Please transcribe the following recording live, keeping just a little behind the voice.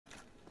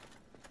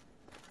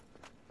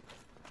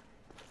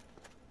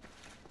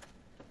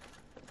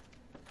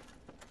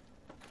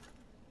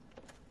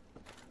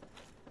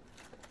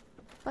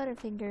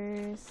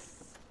Butterfingers.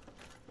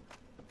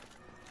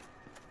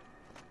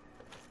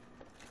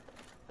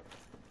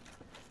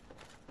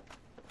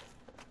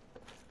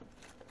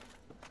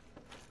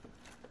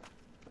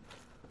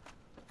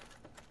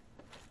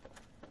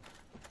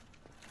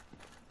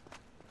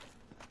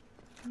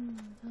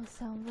 Those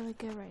sound really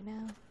good right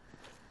now.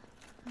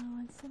 I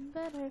want some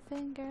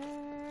Butterfingers.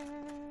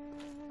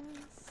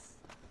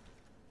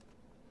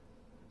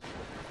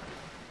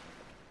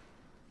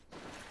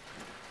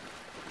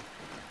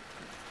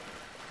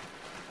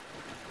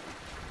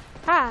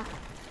 Ha!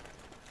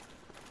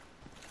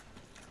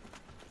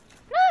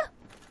 Ah!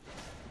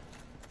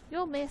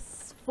 You'll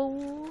miss,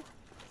 fool.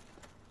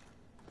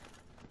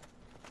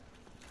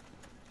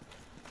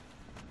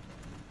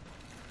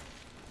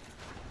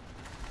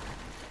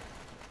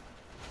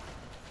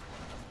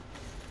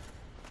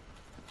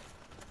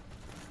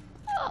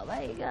 Oh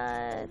my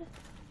god.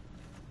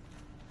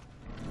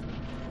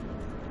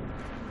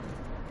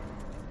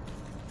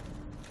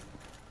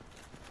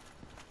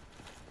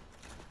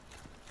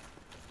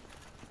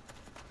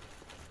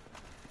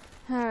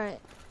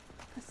 Alright,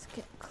 let's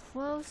get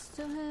close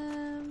to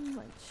him,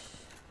 which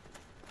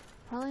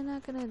probably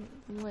not gonna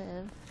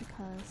live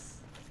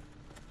because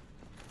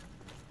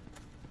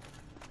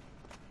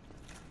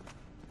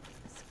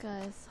this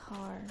guy's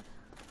hard.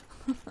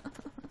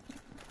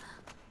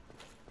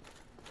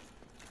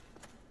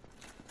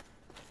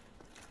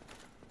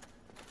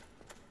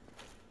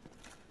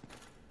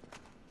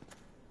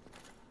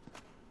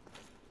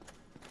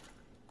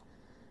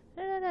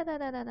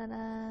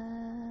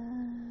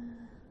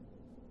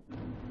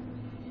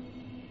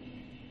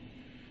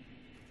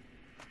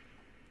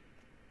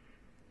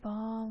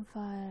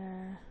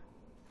 Bonfire.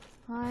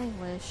 I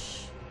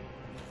wish.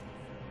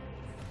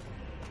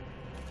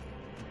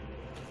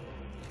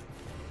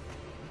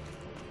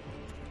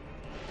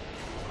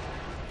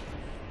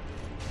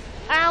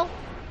 Ow!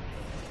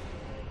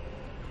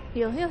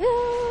 Heal, heal,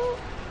 heal!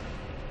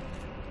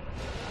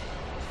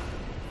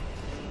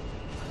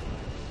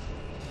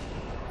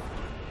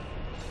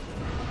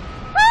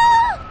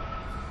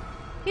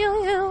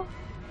 Heal, heal.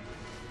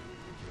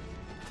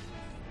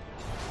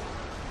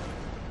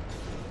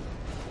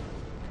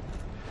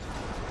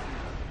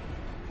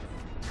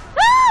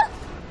 Ah!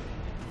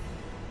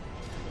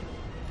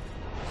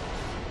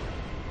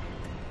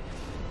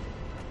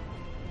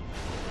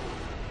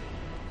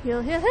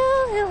 Heal, heal,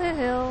 heal, heal, heal,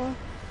 heal.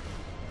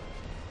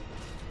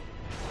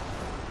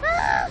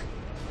 Ah!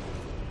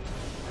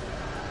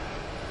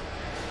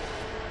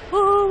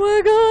 Oh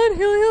my god,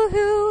 heal, heal,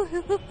 heal,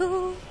 heal,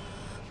 heal.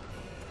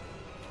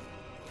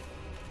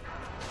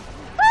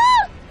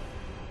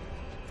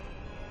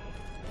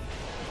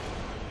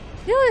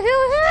 Heal,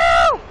 heal,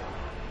 heal!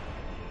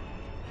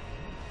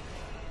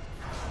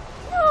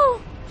 No!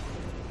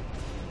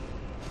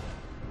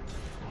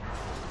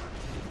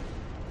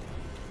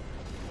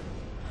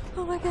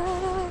 Oh my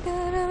god, oh my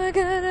god, oh my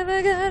god, oh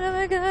my god, oh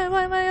my god,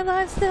 why am I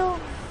alive still?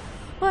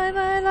 Why am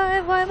I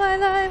alive? Why am I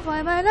alive? Why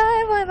am I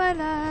alive? Why am I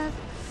alive?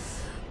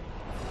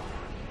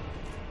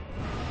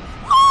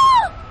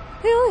 Ah!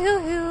 Heal, heal,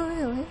 heal,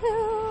 heal,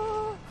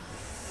 heal.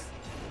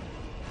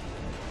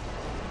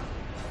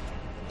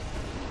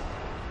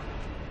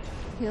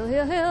 Heal,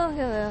 heal, heal,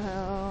 heal, heal,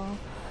 heal.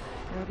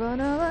 You're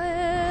gonna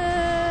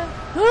live.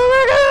 Oh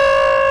my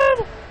god!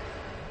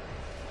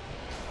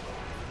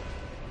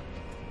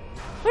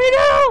 Where'd he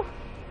go?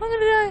 I'm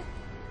gonna die.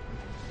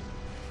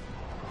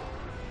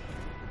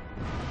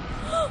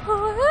 Oh,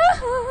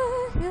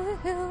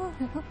 heal, heal,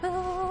 heal,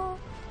 heal.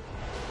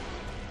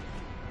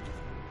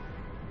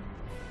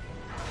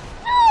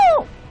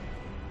 No!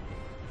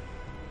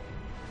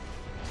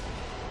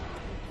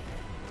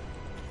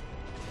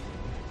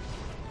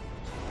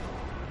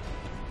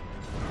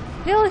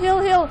 Heal, heal,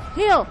 heal,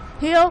 heal,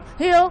 heal,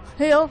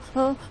 heal,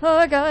 heal. Oh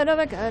my god, oh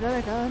my god, oh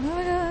my god, oh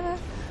my god.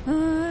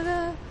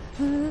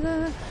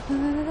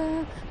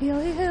 Heal,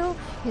 heal, heal,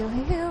 heal, heal,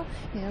 heal,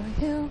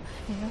 heal,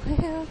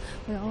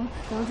 heal.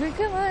 Don't drink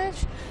too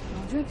much,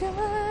 don't drink too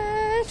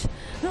much.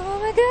 Oh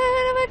my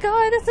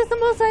god, this is the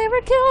most I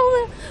ever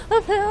killed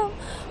of him.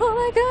 Oh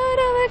my god,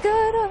 oh my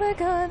god, oh my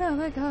god, oh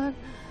my god.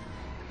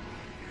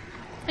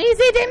 He's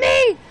eating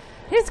me!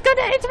 He's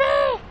gonna eat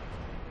me!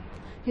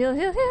 Heal,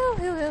 heal, heal,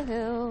 heal, heal,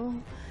 heal.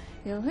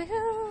 Heal,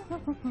 heal.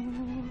 Oh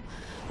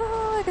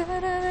my god,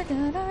 oh my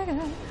god, oh my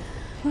god.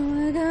 Oh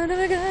my god, oh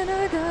my god, oh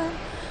my god.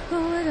 Oh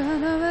my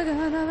god, oh my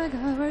god, oh my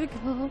god, where'd he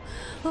go?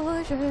 Oh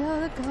my god, oh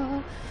my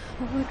god.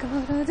 Oh my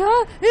god, oh my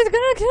god. He's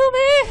gonna kill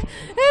me!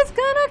 He's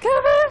gonna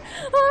kill me!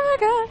 Oh my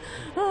god.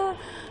 Oh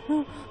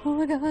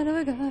my god, oh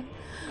my god.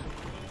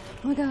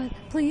 Oh my god,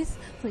 please,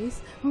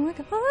 please. Oh my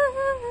god. Oh my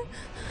god.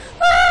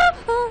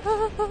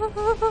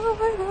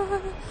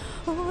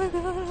 Oh my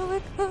god, oh my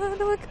god,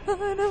 oh my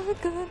god, oh my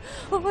god.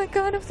 Oh my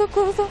god, I'm so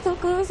close, I'm so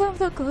close, I'm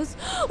so close.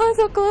 I'm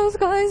so close,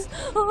 guys.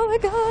 Oh my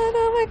god,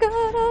 oh my god,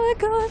 oh my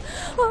god.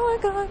 Oh my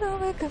god, oh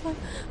my god.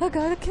 I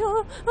gotta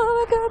kill him. Oh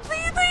my god,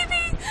 please, please,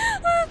 please.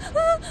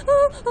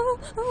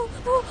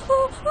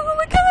 Oh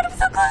my god, I'm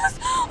so close.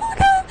 Oh my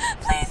god,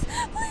 please,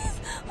 please.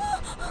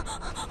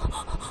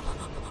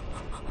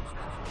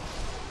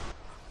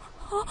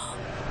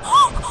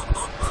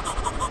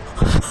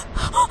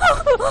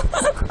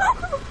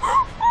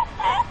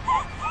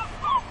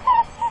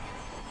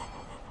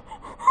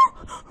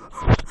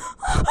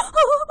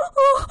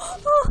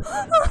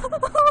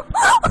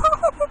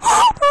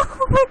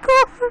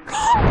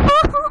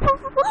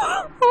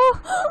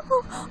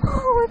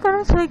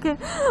 I'm shaking.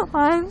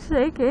 I'm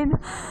shaking.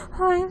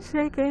 I'm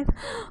shaking.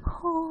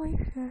 Holy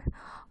shit.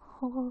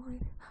 Holy.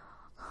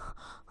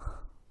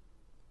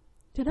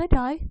 Did I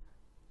die?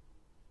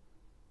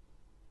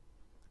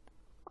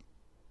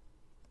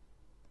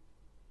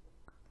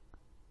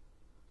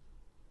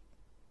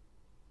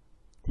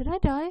 Did I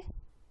die?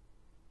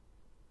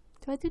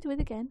 Do I have to do it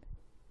again?